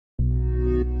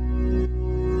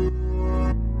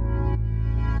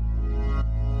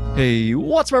Hey,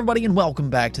 what's up everybody and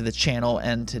welcome back to the channel,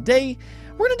 and today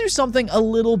we're going to do something a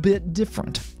little bit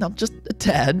different. Now, just a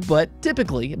tad, but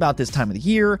typically about this time of the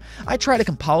year, I try to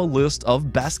compile a list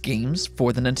of best games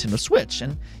for the Nintendo Switch,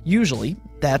 and usually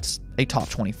that's a top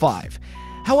 25.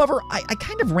 However, I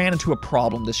kind of ran into a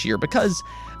problem this year because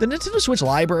the Nintendo Switch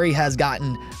library has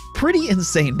gotten pretty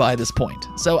insane by this point.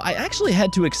 So I actually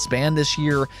had to expand this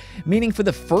year, meaning for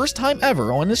the first time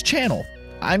ever on this channel,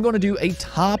 I'm going to do a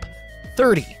top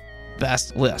 30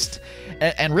 best list.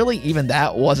 And really, even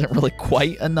that wasn't really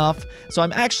quite enough. So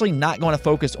I'm actually not going to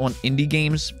focus on indie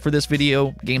games for this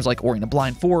video. Games like Ori and the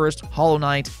Blind Forest, Hollow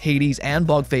Knight, Hades, and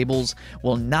Bug Fables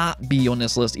will not be on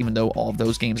this list, even though all of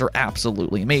those games are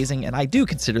absolutely amazing, and I do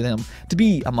consider them to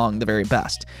be among the very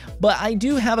best. But I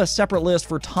do have a separate list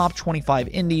for top 25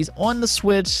 indies on the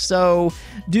Switch, so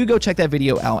do go check that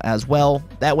video out as well.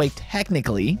 That way,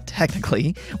 technically,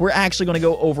 we're actually going to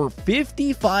go over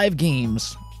 55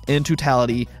 games in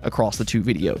totality across the two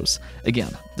videos.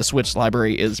 Again, the Switch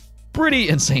library is pretty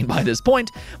insane by this point,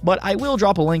 but I will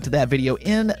drop a link to that video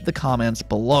in the comments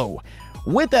below.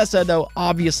 With that said though,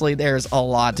 obviously there's a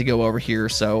lot to go over here,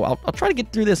 so I'll try to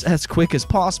get through this as quick as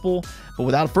possible, but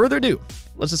without further ado,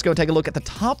 let's just go take a look at the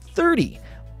top 30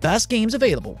 best games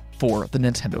available for the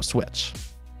Nintendo Switch.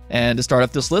 And to start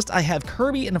off this list, I have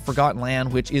Kirby and the Forgotten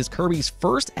Land, which is Kirby's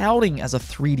first outing as a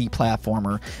 3D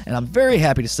platformer, and I'm very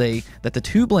happy to say that the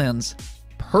two blends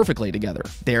perfectly together.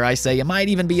 Dare I say, it might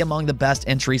even be among the best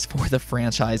entries for the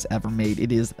franchise ever made.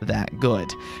 It is that good.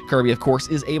 Kirby, of course,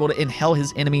 is able to inhale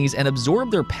his enemies and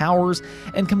absorb their powers,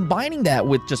 and combining that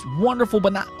with just wonderful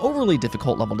but not overly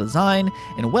difficult level design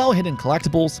and well-hidden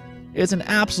collectibles, it's an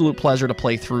absolute pleasure to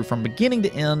play through from beginning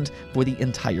to end for the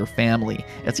entire family.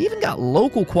 It's even got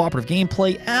local cooperative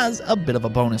gameplay as a bit of a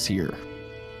bonus here.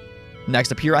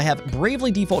 Next up here, I have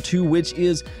Bravely Default 2, which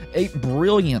is a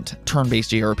brilliant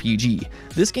turn-based JRPG.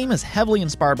 This game is heavily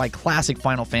inspired by classic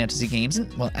Final Fantasy games,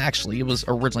 and, well, actually, it was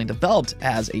originally developed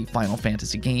as a Final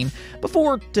Fantasy game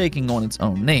before taking on its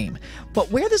own name.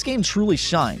 But where this game truly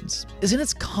shines is in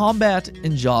its combat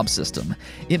and job system.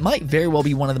 It might very well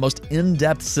be one of the most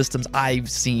in-depth systems I've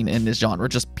seen in this genre,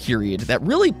 just period, that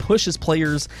really pushes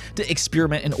players to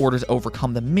experiment in order to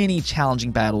overcome the many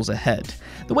challenging battles ahead.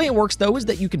 The way it works, though, is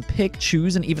that you can pick,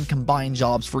 choose, and even combine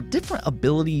jobs for different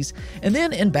abilities, and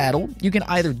then in battle, you can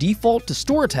either default to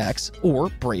store attacks or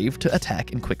brave to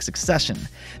attack in quick succession.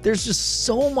 There's just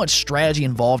so much strategy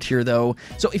involved here, though,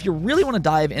 so if you really want to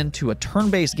dive into a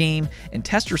turn-based game and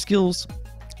test your skills,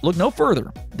 look no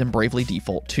further than Bravely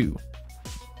Default 2.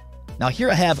 Now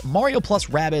here I have Mario plus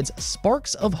Rabbids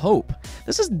Sparks of Hope.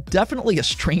 This is definitely a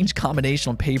strange combination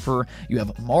on paper. You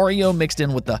have Mario mixed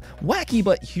in with the wacky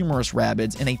but humorous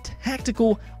Rabbids in a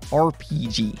tactical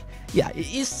RPG. Yeah,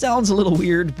 it sounds a little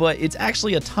weird, but it's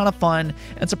actually a ton of fun,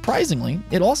 and surprisingly,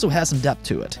 it also has some depth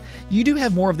to it. You do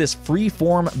have more of this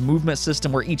free-form movement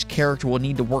system where each character will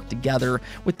need to work together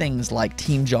with things like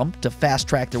Team Jump to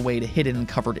fast-track their way to hidden and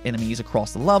covered enemies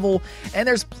across the level, and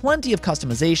there's plenty of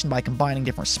customization by combining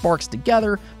different sparks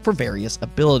together for various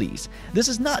abilities. This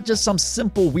is not just some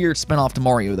simple weird spin-off to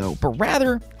Mario though, but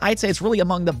rather, I'd say it's really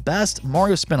among the best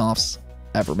Mario spin-offs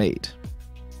ever made.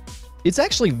 It's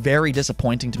actually very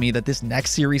disappointing to me that this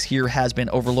next series here has been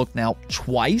overlooked now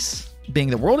twice, being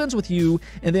The World Ends With You,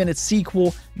 and then its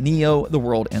sequel, Neo: The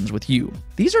World Ends With You.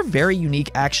 These are very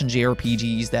unique action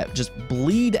JRPGs that just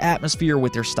bleed atmosphere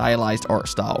with their stylized art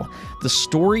style. The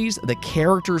stories, the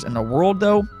characters, and the world,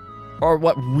 though, are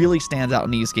what really stands out in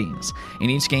these games.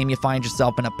 In each game, you find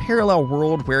yourself in a parallel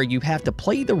world where you have to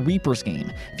play the Reaper's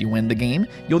game. If you win the game,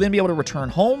 you'll then be able to return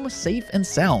home safe and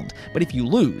sound, but if you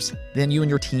lose, then you and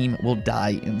your team will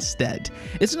die instead.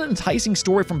 It's an enticing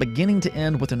story from beginning to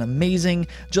end with an amazing,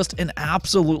 just an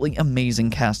absolutely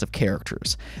amazing cast of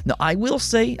characters. Now, I will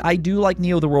say I do like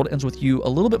Neo: The World Ends With You a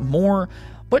little bit more,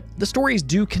 but the stories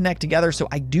do connect together, so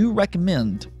I do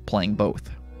recommend playing both.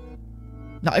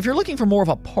 Now, if you're looking for more of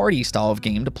a party style of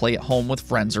game to play at home with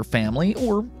friends or family,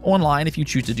 or online if you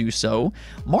choose to do so,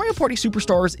 Mario Party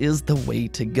Superstars is the way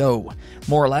to go.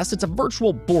 More or less, it's a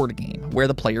virtual board game, where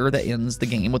the player that ends the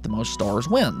game with the most stars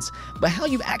wins. But how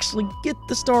you actually get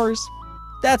the stars?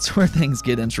 That's where things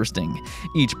get interesting.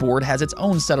 Each board has its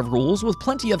own set of rules with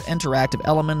plenty of interactive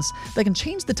elements that can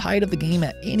change the tide of the game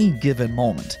at any given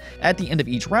moment. At the end of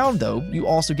each round, though, you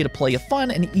also get to play a fun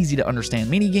and easy to understand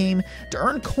minigame to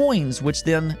earn coins, which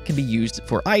then can be used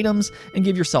for items and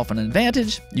give yourself an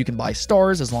advantage. You can buy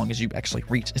stars as long as you actually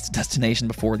reach its destination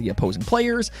before the opposing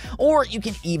players, or you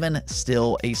can even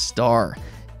steal a star.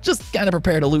 Just kind of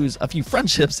prepare to lose a few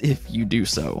friendships if you do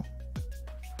so.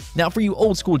 Now, for you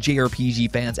old school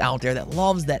JRPG fans out there that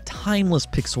loves that timeless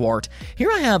pixel art, here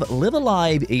I have Live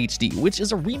Alive HD, which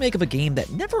is a remake of a game that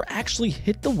never actually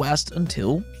hit the West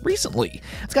until recently.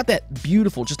 It's got that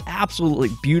beautiful, just absolutely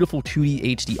beautiful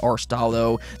 2D HD art style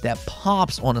though, that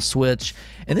pops on a Switch,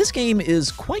 and this game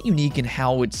is quite unique in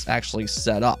how it's actually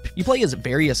set up. You play as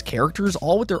various characters,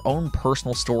 all with their own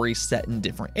personal stories set in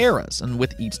different eras, and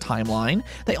with each timeline,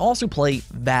 they also play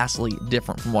vastly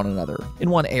different from one another. In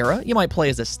one era, you might play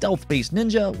as a stealth-based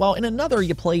ninja, while in another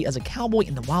you play as a cowboy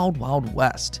in the Wild Wild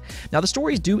West. Now the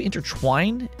stories do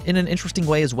intertwine in an interesting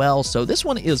way as well, so this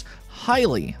one is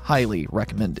highly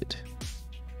recommended.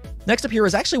 Next up here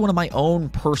is actually one of my own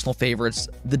personal favorites,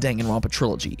 the Danganronpa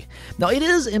trilogy. Now it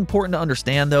is important to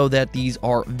understand though that these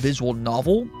are visual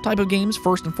novel type of games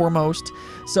first and foremost,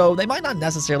 so they might not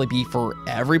necessarily be for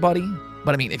everybody.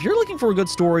 But I mean, if you're looking for a good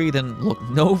story, then look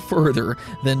no further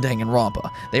than Danganronpa.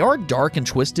 They are dark and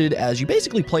twisted, as you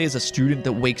basically play as a student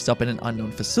that wakes up in an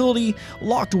unknown facility,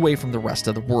 locked away from the rest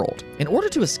of the world. In order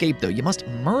to escape though, you must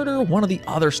murder one of the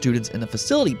other students in the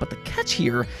facility, but the catch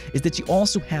here is that you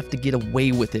also have to get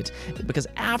away with it, because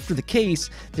after the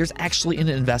case, there's actually an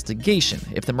investigation.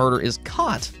 If the murder is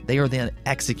caught, they are then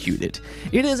executed.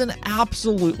 It is an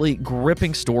absolutely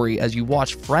gripping story as you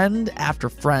watch friend after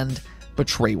friend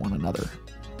betray one another.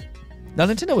 Now,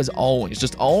 Nintendo has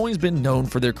always been known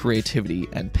for their creativity,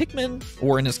 and Pikmin,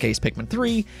 or in this case Pikmin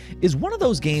 3, is one of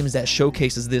those games that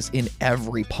showcases this in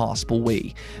every possible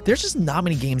way. There's just not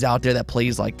many games out there that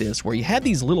plays like this, where you have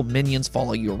these little minions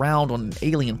follow you around on an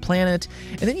alien planet,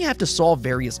 and then you have to solve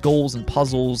various goals and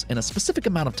puzzles in a specific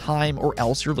amount of time, or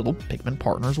else your little Pikmin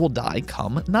partners will die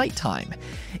come nighttime.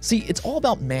 See, it's all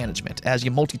about management, as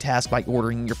you multitask by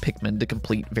ordering your Pikmin to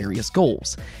complete various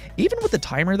goals. Even with the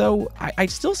timer though,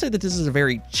 I'd still say that this is a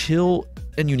very chill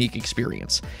and unique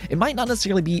experience. It might not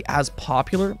necessarily be as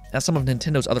popular as some of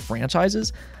Nintendo's other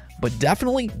franchises, but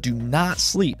definitely do not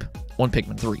sleep on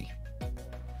Pikmin 3.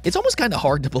 It's almost kind of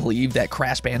hard to believe that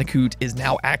Crash Bandicoot is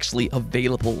now actually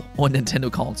available on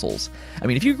Nintendo consoles. I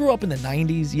mean, if you grew up in the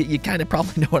 90s, you kind of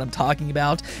probably know what I'm talking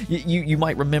about. You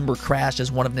might remember Crash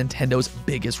as one of Nintendo's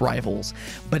biggest rivals.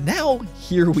 But now,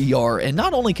 here we are, and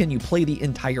not only can you play the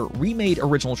entire remade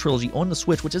original trilogy on the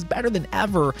Switch, which is better than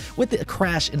ever with the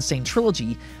Crash Insane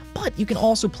trilogy, but you can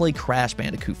also play Crash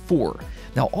Bandicoot 4.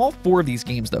 Now, all four of these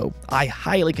games, though, I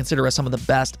highly consider as some of the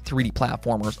best 3D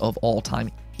platformers of all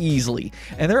time, easily.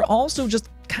 And they're also just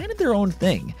kind of their own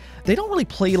thing. They don't really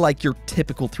play like your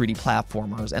typical 3D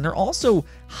platformers, and they're also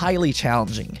highly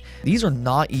challenging. These are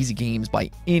not easy games by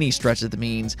any stretch of the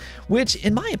means, which,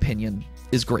 in my opinion,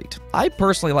 is great. I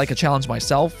personally like a challenge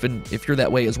myself, and if you're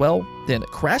that way as well, then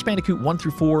Crash Bandicoot 1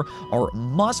 through 4 are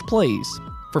must-plays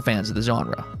for fans of the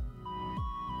genre.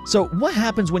 So what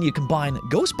happens when you combine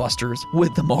Ghostbusters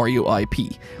with the Mario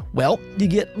IP? Well, you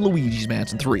get Luigi's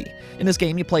Mansion 3. In this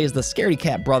game, you play as the scaredy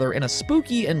cat brother in a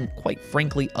spooky and, quite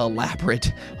frankly,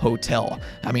 elaborate hotel.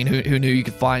 I mean, who knew you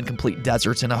could find complete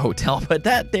deserts in a hotel? But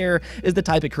that there is the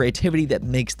type of creativity that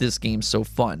makes this game so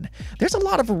fun. There's a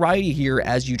lot of variety here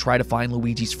as you try to find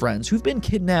Luigi's friends who've been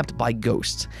kidnapped by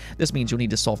ghosts. This means you'll need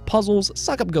to solve puzzles,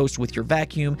 suck up ghosts with your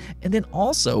vacuum, and then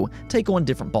also take on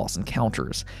different boss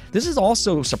encounters. This is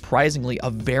also surprisingly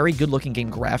a very good looking game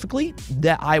graphically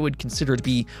that I would consider to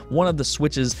be one of the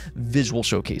Switch's visual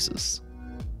showcases.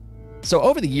 So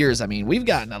over the years, I mean, we've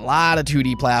gotten a lot of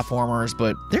 2D platformers,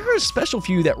 but there are a special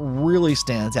few that really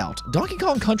stands out. Donkey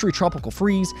Kong Country Tropical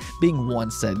Freeze being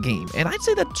one said game, and I'd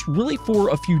say that's really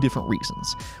for a few different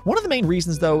reasons. One of the main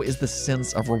reasons, though, is the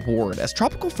sense of reward, as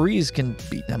Tropical Freeze can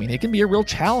be, it can be a real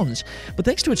challenge, but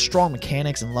thanks to its strong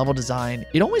mechanics and level design,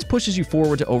 it always pushes you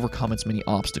forward to overcome its many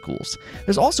obstacles.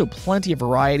 There's also plenty of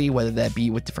variety, whether that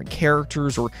be with different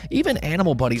characters or even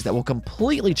animal buddies that will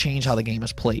completely change how the game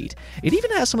is played. It even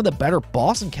has some of the better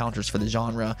boss encounters for the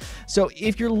genre, so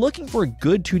if you're looking for a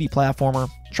good 2D platformer,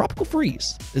 Tropical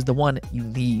Freeze is the one you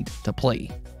need to play.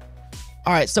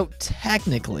 Alright, so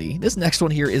technically, this next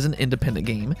one here is an independent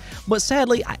game, but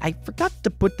sadly, I forgot to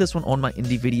put this one on my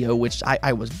indie video, which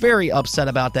I was very upset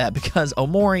about that because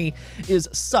Omori is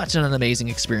such an amazing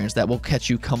experience that will catch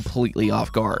you completely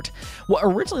off guard. What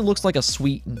originally looks like a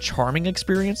sweet and charming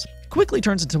experience quickly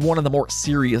turns into one of the more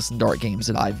serious and dark games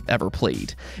that I've ever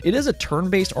played. It is a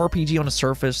turn-based RPG on the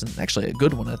surface, and actually a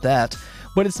good one at that,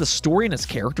 but it's the story and its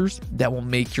characters that will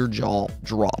make your jaw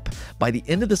drop. By the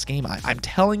end of this game, I'm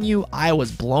telling you, I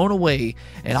was blown away,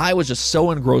 and I was just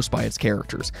so engrossed by its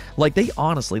characters. Like, they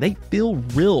feel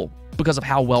real because of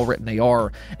how well written they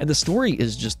are, and the story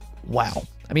is just wow.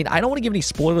 I mean, I don't want to give any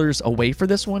spoilers away for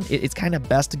this one. It's kind of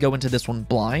best to go into this one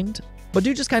blind, but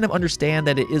do just kind of understand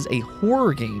that it is a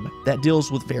horror game that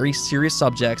deals with very serious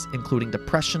subjects, including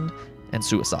depression and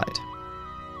suicide.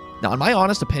 Now, in my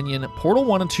honest opinion, Portal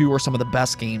 1 and 2 are some of the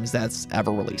best games that's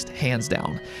ever released, hands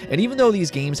down. And even though these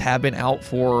games have been out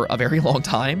for a very long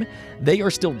time, they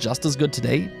are still just as good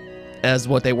today as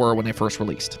what they were when they first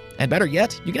released. And better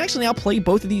yet, you can actually now play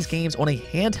both of these games on a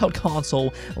handheld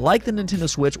console like the Nintendo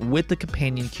Switch with the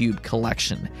Companion Cube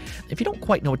collection. If you don't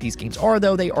quite know what these games are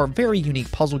though, they are very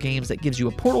unique puzzle games that gives you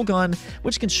a portal gun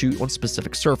which can shoot on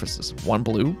specific surfaces, one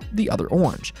blue, the other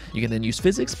orange. You can then use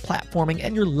physics, platforming,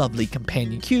 and your lovely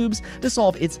Companion Cubes to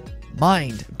solve its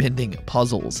mind-bending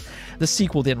puzzles. The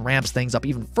sequel then ramps things up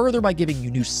even further by giving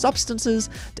you new substances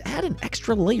to add an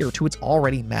extra layer to its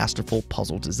already masterful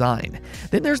puzzle design.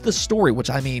 Then there's the story, which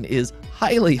I mean is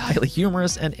highly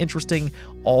humorous and interesting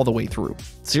all the way through.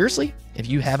 Seriously, if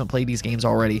you haven't played these games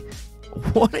already,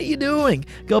 what are you doing?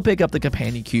 Go pick up the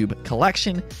Companion Cube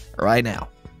collection right now.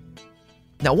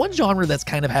 Now, one genre that's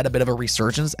kind of had a bit of a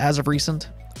resurgence as of recent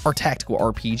are tactical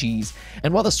RPGs,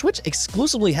 and while the Switch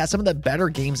exclusively has some of the better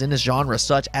games in this genre,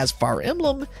 such as Fire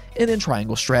Emblem and then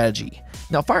Triangle Strategy.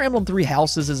 Now, Fire Emblem Three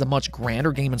Houses is a much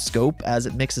grander game in scope, as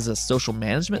it mixes a social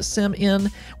management sim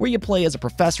in, where you play as a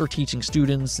professor teaching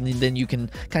students, and then you can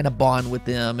kind of bond with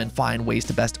them and find ways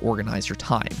to best organize your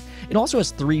time. It also has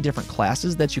 3 different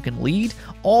classes that you can lead,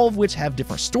 all of which have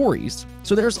different stories,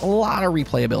 so there's a lot of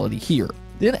replayability here.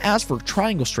 Then as for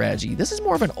Triangle Strategy, this is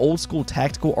more of an old school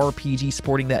tactical RPG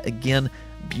sporting that, again,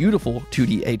 beautiful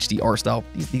 2D HD art style.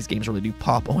 These games really do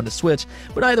pop on the Switch.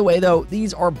 But either way though,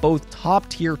 these are both top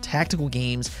tier tactical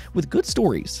games with good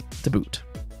stories to boot.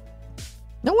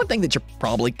 Now, one thing that you're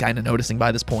probably kind of noticing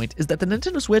by this point is that the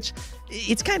Nintendo Switch,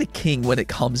 it's kind of king when it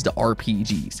comes to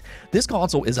RPGs. This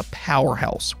console is a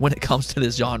powerhouse when it comes to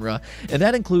this genre, and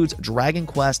that includes Dragon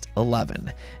Quest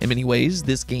XI. In many ways,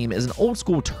 this game is an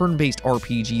old-school turn-based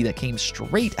RPG that came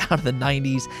straight out of the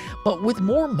 90s, but with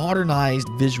more modernized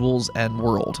visuals and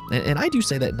world. And I do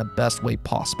say that in the best way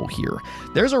possible here.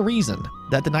 There's a reason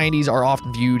that the 90s are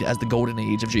often viewed as the golden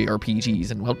age of JRPGs,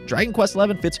 and well, Dragon Quest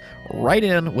XI fits right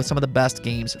in with some of the best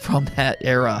games from that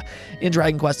era. In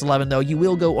Dragon Quest XI, though, you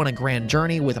will go on a grand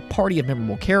journey with a party of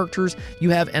memorable characters, you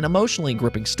have an emotionally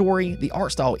gripping story, the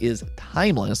art style is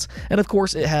timeless, and of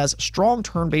course it has strong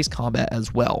turn-based combat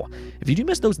as well. If you do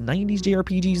miss those 90s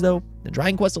JRPGs though, then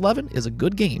Dragon Quest XI is a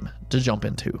good game to jump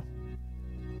into.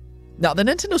 Now, the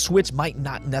Nintendo Switch might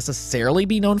not necessarily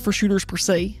be known for shooters per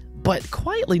se, but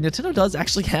quietly, Nintendo does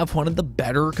actually have one of the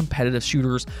better competitive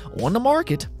shooters on the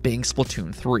market, being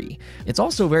Splatoon 3. It's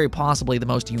also very possibly the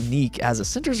most unique, as it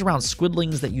centers around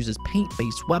squidlings that uses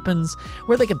paint-based weapons,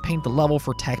 where they can paint the level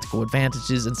for tactical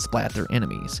advantages and splat their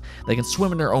enemies. They can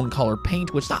swim in their own colored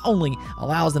paint, which not only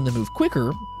allows them to move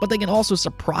quicker, but they can also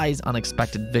surprise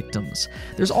unexpected victims.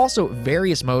 There's also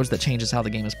various modes that changes how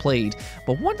the game is played,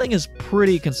 but one thing is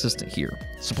pretty consistent here.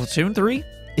 Splatoon 3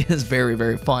 is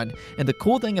very fun, and the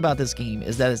cool thing about this game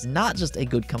is that it's not just a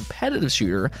good competitive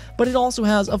shooter, but it also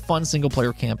has a fun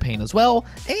single-player campaign as well,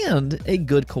 and a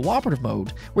good cooperative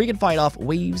mode where you can fight off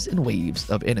waves and waves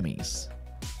of enemies.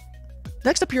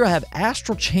 Next up here I have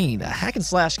Astral Chain, a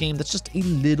hack-and-slash game that's just a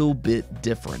little bit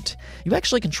different. You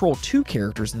actually control 2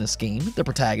 characters in this game, the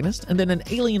protagonist, and then an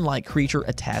alien-like creature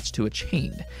attached to a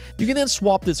chain. You can then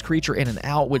swap this creature in and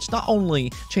out, which not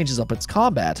only changes up its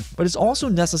combat, but is also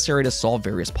necessary to solve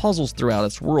various puzzles throughout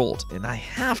its world. And I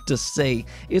have to say,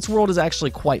 its world is actually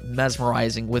quite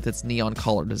mesmerizing with its neon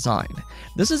color design.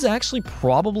 This is actually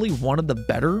probably one of the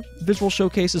better visual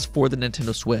showcases for the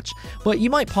Nintendo Switch, but you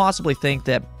might possibly think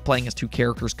that playing as 2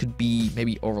 characters could be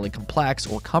maybe overly complex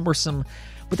or cumbersome,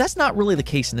 but that's not really the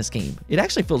case in this game. It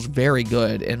actually feels very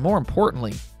good, and more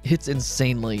importantly, it's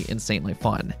insanely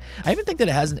fun. I even think that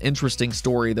it has an interesting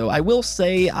story, though. I will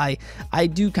say I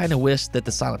do kind of wish that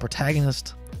the silent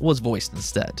protagonist was voiced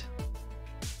instead.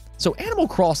 So Animal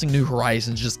Crossing New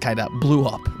Horizons just kind of blew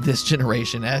up this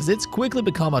generation, as it's quickly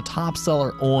become a top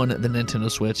seller on the Nintendo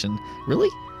Switch, and really,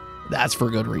 that's for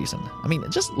good reason. I mean,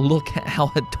 just look at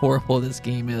how adorable this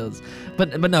game is.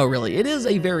 But no, really, it is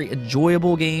a very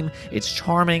enjoyable game. It's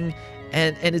charming,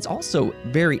 and it's also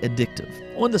very addictive.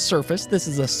 On the surface, this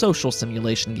is a social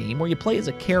simulation game where you play as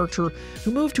a character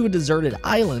who moved to a deserted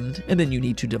island, and then you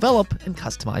need to develop and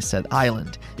customize said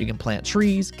island. You can plant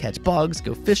trees, catch bugs,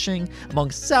 go fishing,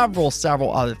 among several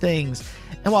other things.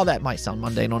 And while that might sound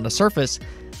mundane on the surface,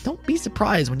 don't be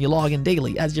surprised when you log in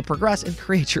daily as you progress and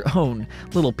create your own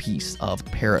little piece of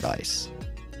paradise.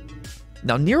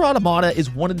 Now, Nier Automata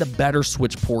is one of the better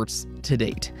Switch ports to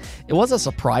date. It was a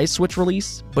surprise Switch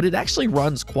release, but it actually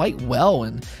runs quite well,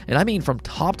 and I mean from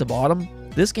top to bottom,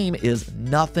 this game is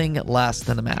nothing less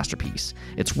than a masterpiece.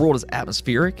 Its world is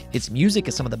atmospheric, its music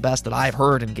is some of the best that I've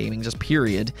heard in gaming, just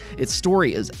period. Its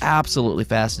story is absolutely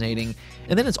fascinating,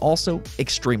 and then it's also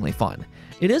extremely fun.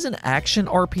 It is an action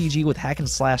RPG with hack and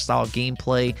slash style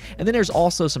gameplay, and then there's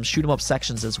also some shoot 'em up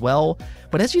sections as well,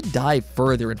 but as you dive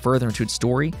further and further into its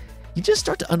story, you just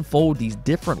start to unfold these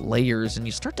different layers and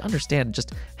you start to understand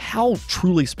just how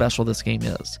truly special this game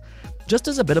is. Just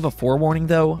as a bit of a forewarning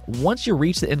though, once you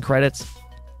reach the end credits,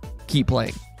 keep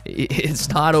playing. It's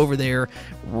not over there.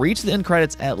 Reach the end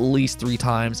credits at least 3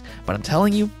 times, but I'm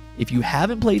telling you, if you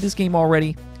haven't played this game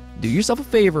already, do yourself a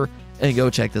favor and go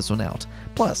check this one out.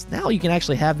 Plus, now you can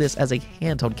actually have this as a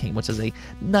handheld game, which is a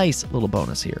nice little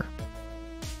bonus here.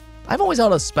 I've always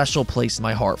held a special place in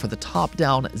my heart for the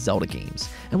top-down Zelda games,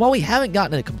 and while we haven't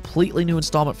gotten a completely new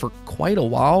installment for quite a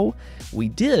while, we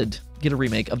did get a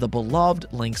remake of the beloved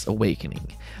Link's Awakening.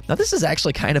 Now this is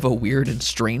actually kind of a weird and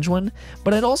strange one,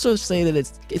 but I'd also say that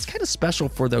it's kind of special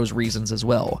for those reasons as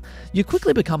well. You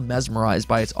quickly become mesmerized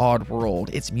by its odd world,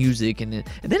 its music, and then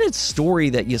its story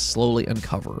that you slowly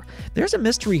uncover. There's a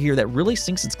mystery here that really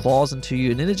sinks its claws into you,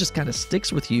 and then it just kind of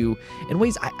sticks with you in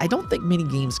ways I don't think many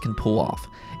games can pull off.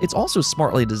 It's also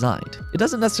smartly designed. It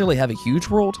doesn't necessarily have a huge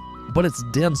world, but it's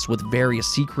dense with various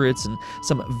secrets and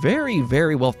some very,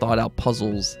 very well thought out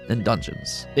puzzles and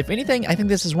dungeons. If anything, I think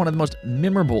this is one of the most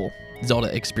memorable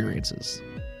Zelda experiences.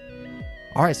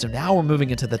 Alright, so now we're moving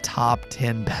into the top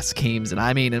 10 best games, and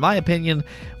I mean, in my opinion,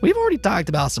 we've already talked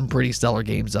about some pretty stellar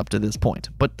games up to this point,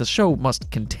 but the show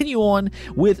must continue on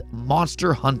with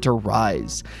Monster Hunter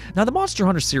Rise. Now, the Monster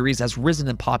Hunter series has risen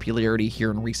in popularity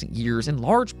here in recent years, in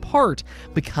large part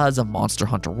because of Monster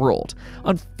Hunter World.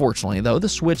 Unfortunately, though, the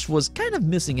Switch was kind of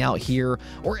missing out here,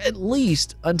 or at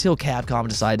least until Capcom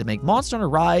decided to make Monster Hunter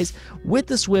Rise with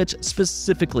the Switch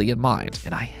specifically in mind,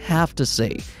 and I have to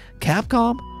say,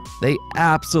 Capcom, they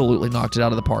absolutely knocked it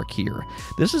out of the park here.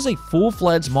 This is a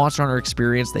full-fledged Monster Hunter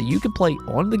experience that you can play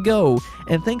on the go,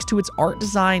 and thanks to its art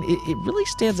design, it really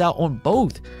stands out on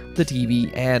both the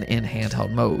TV and in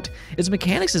handheld mode. Its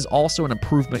mechanics is also an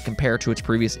improvement compared to its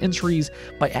previous entries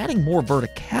by adding more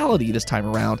verticality this time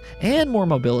around and more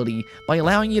mobility by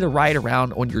allowing you to ride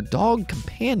around on your dog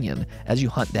companion as you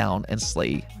hunt down and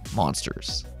slay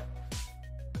monsters.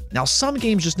 Now, some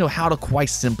games just know how to quite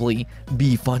simply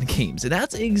be fun games, and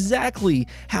that's exactly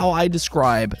how I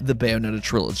describe the Bayonetta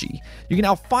trilogy. You can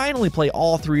now finally play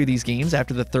all 3 of these games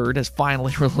after the 3rd has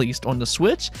finally released on the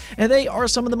Switch, and they are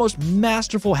some of the most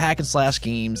masterful hack and slash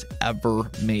games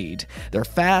ever made. They're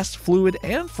fast, fluid,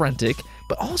 and frantic,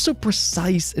 but also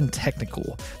precise and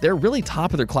technical. They're really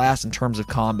top of their class in terms of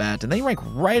combat, and they rank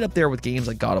right up there with games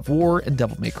like God of War and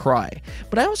Devil May Cry.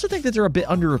 But I also think that they're a bit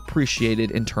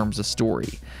underappreciated in terms of story.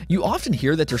 You often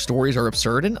hear that their stories are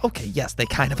absurd, and okay, yes, they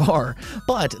kind of are,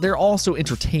 but they're also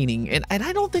entertaining, and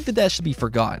I don't think that that should be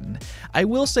forgotten. I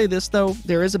will say this though,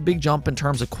 there is a big jump in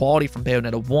terms of quality from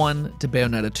Bayonetta 1 to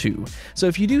Bayonetta 2. So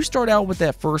if you do start out with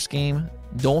that first game,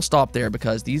 don't stop there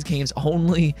because these games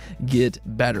only get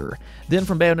better. Then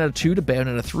from Bayonetta 2 to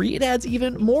Bayonetta 3, it adds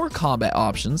even more combat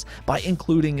options by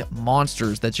including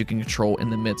monsters that you can control in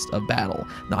the midst of battle.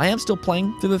 Now, I am still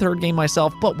playing through the 3rd game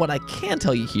myself, but what I can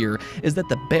tell you here is that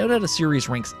the Bayonetta series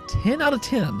ranks 10 out of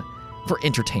 10 for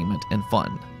entertainment and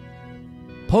fun.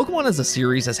 Pokemon as a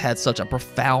series has had such a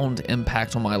profound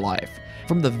impact on my life.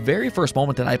 From the very first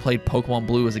moment that I played Pokemon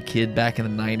Blue as a kid back in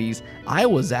the 90s, I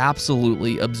was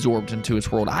absolutely absorbed into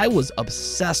its world. I was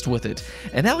obsessed with it.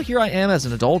 And now here I am as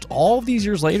an adult all of these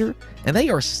years later, and they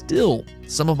are still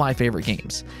some of my favorite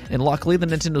games. And luckily, the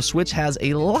Nintendo Switch has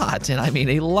a lot, and I mean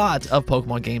a lot, of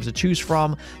Pokemon games to choose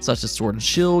from, such as Sword and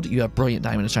Shield, you have Brilliant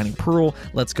Diamond and Shining Pearl,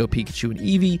 Let's Go Pikachu and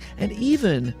Eevee, and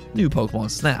even new Pokemon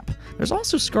Snap. There's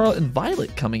also Scarlet and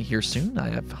Violet coming here soon. I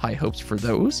have high hopes for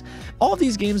those. All of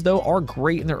these games, though, are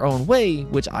great in their own way,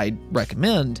 which I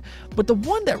recommend, but the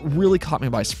one that really caught me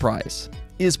by surprise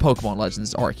is Pokemon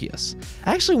Legends Arceus.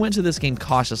 I actually went to this game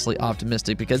cautiously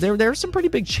optimistic because there are some pretty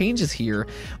big changes here,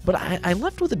 but I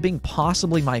left with it being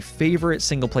possibly my favorite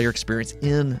single-player experience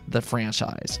in the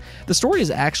franchise. The story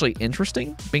is actually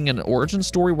interesting, being an origin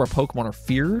story where Pokemon are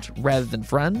feared rather than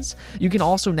friends. You can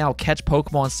also now catch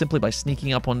Pokemon simply by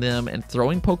sneaking up on them and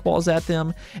throwing Pokeballs at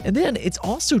them, and then it's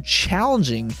also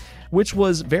challenging, which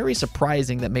was very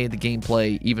surprising, that made the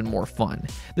gameplay even more fun.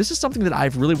 This is something that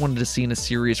I've really wanted to see in a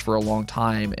series for a long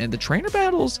time, and the trainer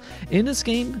battles in this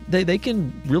game, they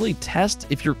can really test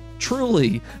if you're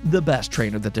truly the best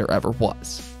trainer that there ever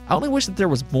was. I only wish that there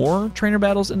was more trainer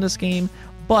battles in this game,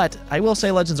 But I will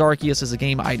say Legends Arceus is a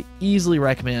game I'd easily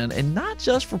recommend, and not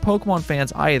just for Pokemon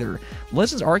fans either.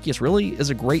 Legends Arceus really is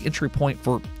a great entry point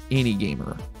for any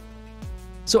gamer.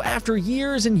 So after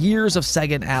years and years of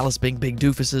Sega and Atlas being big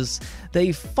doofuses,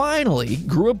 they finally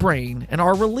grew a brain and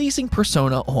are releasing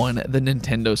Persona on the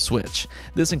Nintendo Switch.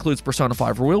 This includes Persona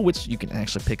 5 Royal, which you can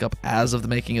actually pick up as of the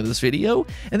making of this video,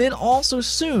 and then also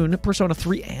soon Persona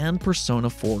 3 and Persona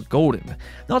 4 Golden.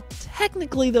 Now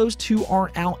technically those two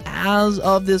aren't out as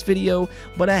of this video,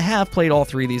 but I have played all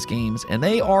three of these games and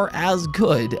they are as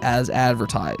good as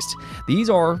advertised. These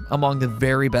are among the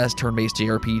very best turn-based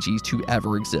JRPGs to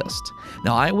ever exist.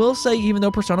 Now I will say, even though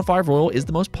Persona 5 Royal is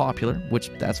the most popular, which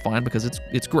that's fine because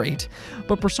it's great,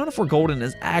 but Persona 4 Golden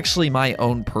is actually my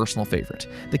own personal favorite.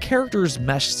 The characters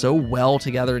mesh so well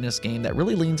together in this game that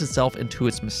really leans itself into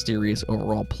its mysterious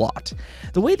overall plot.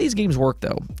 The way these games work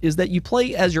though is that you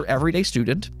play as your everyday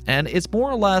student, and it's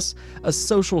more or less a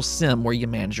social sim where you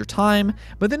manage your time,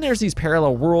 but then there's these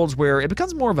parallel worlds where it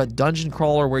becomes more of a dungeon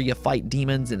crawler where you fight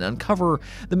demons and uncover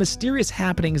the mysterious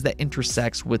happenings that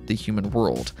intersects with the human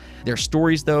world. Their stories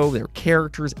though, their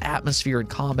characters, atmosphere, and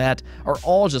combat are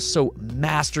all just so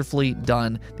masterfully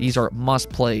done. These are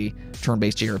must-play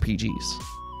turn-based JRPGs.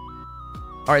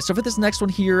 Alright, so for this next one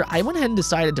here, I went ahead and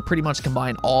decided to pretty much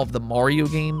combine all of the Mario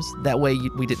games. That way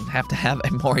we didn't have to have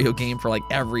a Mario game for like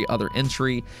every other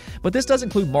entry. But this does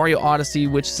include Mario Odyssey,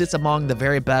 which sits among the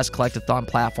very best collectathon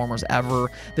platformers ever.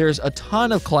 There's a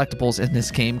ton of collectibles in this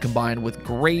game combined with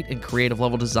great and creative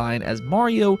level design, as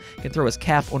Mario can throw his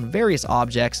cap on various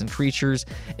objects and creatures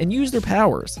and use their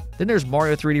powers. Then there's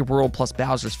Mario 3D World plus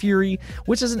Bowser's Fury,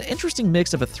 which is an interesting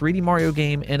mix of a 3D Mario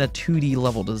game and a 2D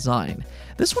level design.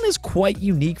 This one is quite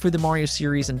unique for the Mario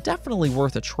series and definitely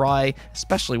worth a try,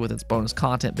 especially with its bonus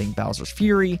content being Bowser's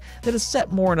Fury that is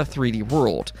set more in a 3D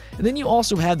world. And then you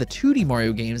also have the 2D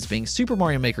Mario games being Super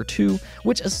Mario Maker 2,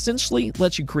 which essentially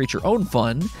lets you create your own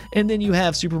fun, and then you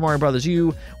have Super Mario Bros.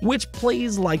 U, which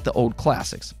plays like the old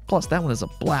classics. Plus, that one is a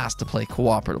blast to play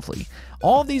cooperatively.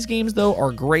 All of these games, though,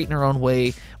 are great in their own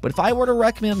way, but if I were to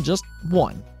recommend just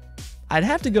one, I'd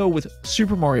have to go with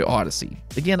Super Mario Odyssey.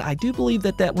 Again, I do believe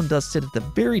that that one does sit at the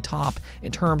very top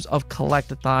in terms of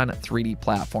collectathon 3D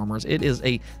platformers. It is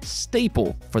a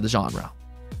staple for the genre.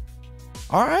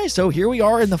 Alright, so here we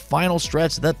are in the final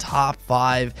stretch, the top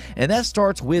 5, and that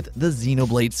starts with the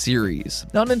Xenoblade series.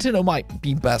 Now, Nintendo might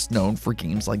be best known for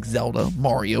games like Zelda,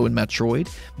 Mario, and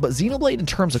Metroid, but Xenoblade in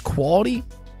terms of quality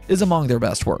is among their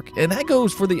best work, and that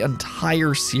goes for the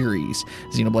entire series.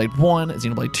 Xenoblade 1,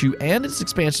 Xenoblade 2, and its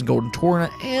expansion Golden Torna,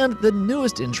 and the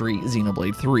newest entry,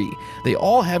 Xenoblade 3. They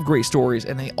all have great stories,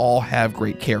 and they all have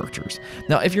great characters.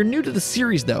 Now, if you're new to the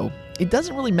series though, it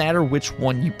doesn't really matter which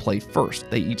one you play first.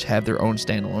 They each have their own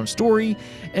standalone story,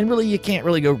 and really you can't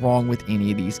really go wrong with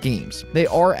any of these games. They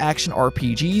are action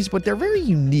RPGs, but they're very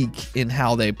unique in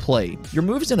how they play. Your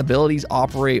moves and abilities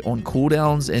operate on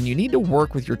cooldowns, and you need to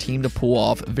work with your team to pull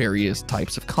off various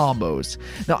types of combos.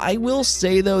 Now, I will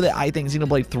say though that I think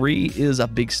Xenoblade 3 is a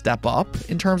big step up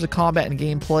in terms of combat and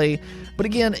gameplay, but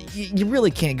again, you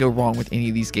really can't go wrong with any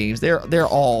of these games. They're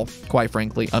all, quite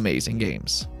frankly, amazing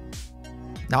games.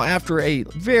 Now, after a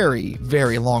very,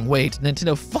 very long wait,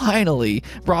 Nintendo finally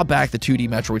brought back the 2D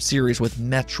Metroid series with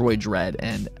Metroid Dread,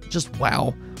 and just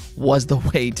wow, was the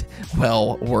wait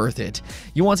well worth it.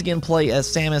 You once again play as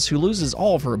Samus, who loses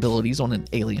all of her abilities on an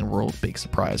alien world, big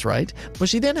surprise, right? But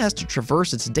she then has to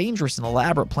traverse its dangerous and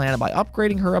elaborate planet by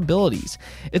upgrading her abilities.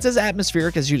 It's as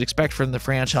atmospheric as you'd expect from the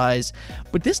franchise,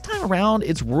 but this time around,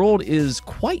 its world is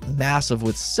quite massive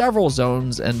with several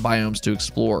zones and biomes to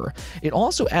explore. It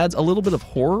also adds a little bit of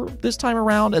horror this time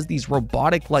around, as these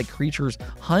robotic-like creatures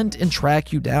hunt and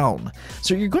track you down.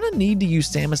 So you're going to need to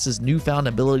use Samus's newfound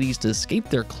abilities to escape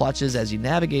their clutches as you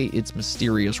navigate its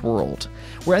mysterious world.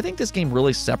 Where I think this game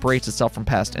really separates itself from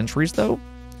past entries though,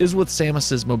 is with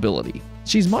Samus's mobility.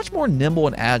 She's much more nimble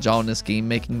and agile in this game,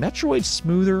 making Metroid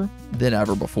smoother than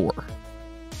ever before.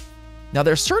 Now,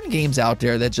 there's certain games out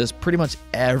there that just pretty much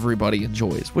everybody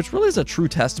enjoys, which really is a true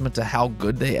testament to how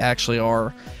good they actually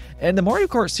are. And the Mario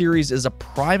Kart series is a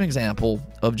prime example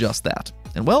of just that.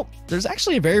 And well, there's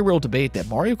actually a very real debate that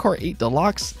Mario Kart 8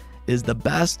 Deluxe is the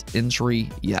best entry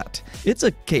yet. It's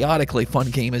a chaotically fun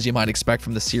game, as you might expect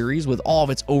from the series, with all of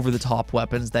its over-the-top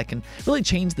weapons that can really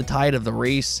change the tide of the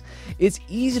race. It's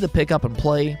easy to pick up and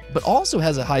play, but also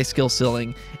has a high skill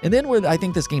ceiling. And then where I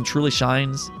think this game truly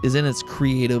shines is in its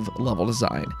creative level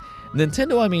design.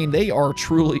 Nintendo, I mean, they are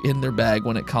truly in their bag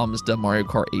when it comes to Mario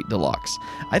Kart 8 Deluxe.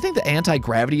 I think the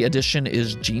anti-gravity edition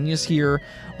is genius here,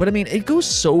 but I mean, it goes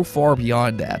so far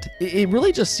beyond that. It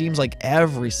really just seems like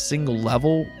every single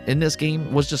level in this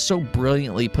game was just so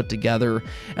brilliantly put together,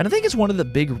 and I think it's one of the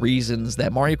big reasons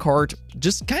that Mario Kart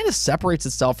just kind of separates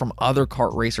itself from other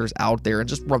kart racers out there and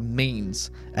just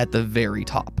remains at the very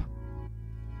top.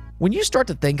 When you start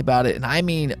to think about it, and I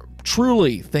mean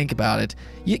truly think about it,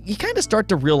 you kind of start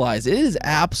to realize it is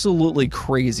absolutely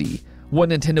crazy what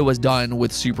Nintendo has done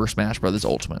with Super Smash Bros.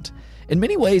 Ultimate. In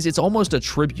many ways, it's almost a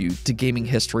tribute to gaming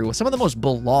history with some of the most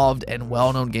beloved and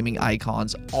well-known gaming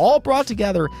icons all brought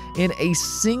together in a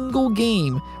single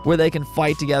game where they can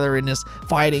fight together in this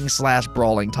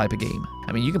fighting/brawling type of game.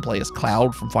 I mean, you can play as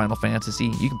Cloud from Final Fantasy,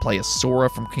 you can play as Sora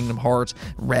from Kingdom Hearts,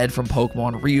 Red from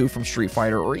Pokemon, Ryu from Street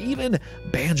Fighter, or even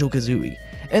Banjo-Kazooie.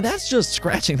 And that's just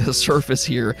scratching the surface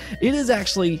here. It is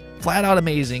actually flat out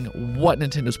amazing what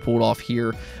Nintendo's pulled off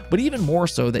here, but even more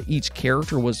so that each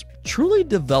character was truly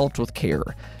developed with care.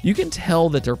 You can tell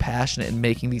that they're passionate in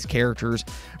making these characters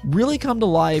really come to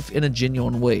life in a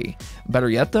genuine way. Better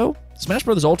yet though, Smash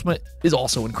Bros. Ultimate is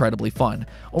also incredibly fun.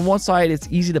 On one side, it's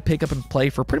easy to pick up and play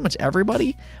for pretty much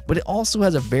everybody, but it also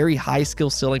has a very high skill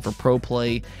ceiling for pro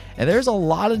play, and there's a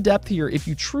lot of depth here if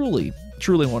you truly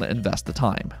want to invest the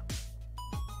time.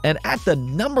 And at the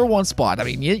 #1 spot, I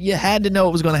mean, you had to know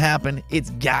it was going to happen. It's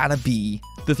gotta be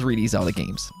the 3D Zelda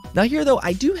games. Now here though,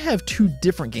 I do have two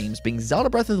different games, being Zelda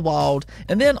Breath of the Wild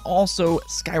and then also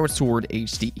Skyward Sword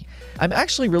HD. I'm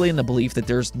actually really in the belief that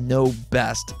there's no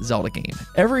best Zelda game.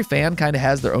 Every fan kind of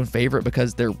has their own favorite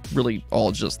because they're really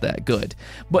all just that good.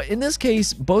 But in this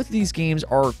case, both of these games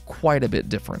are quite a bit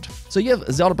different. So you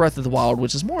have Zelda Breath of the Wild,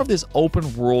 which is more of this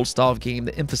open world style of game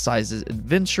that emphasizes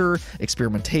adventure,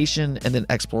 experimentation, and then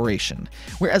exploration.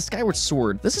 Whereas Skyward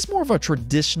Sword, this is more of a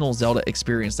traditional Zelda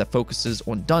experience that focuses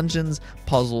on dungeons,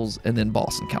 puzzles, and then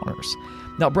boss encounters.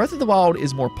 Now, Breath of the Wild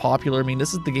is more popular. I mean,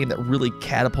 this is the game that really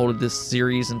catapulted this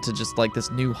series into just like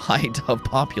this new height of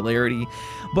popularity,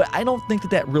 but I don't think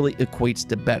that really equates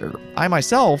to better.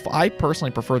 I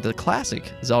personally prefer the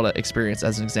classic Zelda experience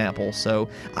as an example, so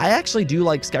I actually do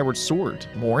like Skyward Sword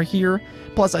more here.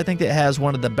 Plus, I think that it has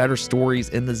one of the better stories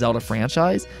in the Zelda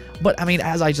franchise, but I mean,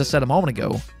 as I just said a moment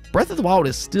ago, Breath of the Wild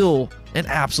is still an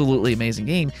absolutely amazing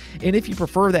game, and if you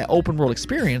prefer that open world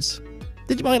experience,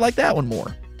 then you might like that one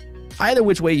more. Either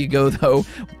which way you go though,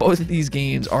 both of these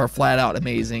games are flat out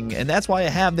amazing, and that's why I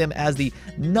have them as the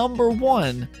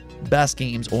 #1 best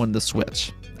games on the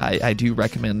Switch. I do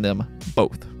recommend them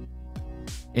both.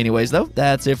 Anyways though,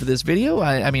 that's it for this video.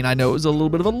 I mean, I know it was a little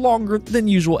bit of a longer than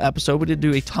usual episode. We did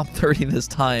do a top 30 this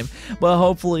time, but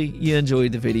hopefully you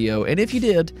enjoyed the video. And if you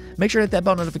did, make sure to hit that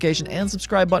bell notification and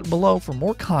subscribe button below for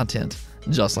more content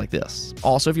just like this.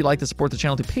 Also, if you'd like to support the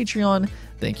channel through Patreon,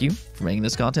 thank you for making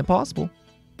this content possible.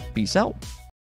 Peace out.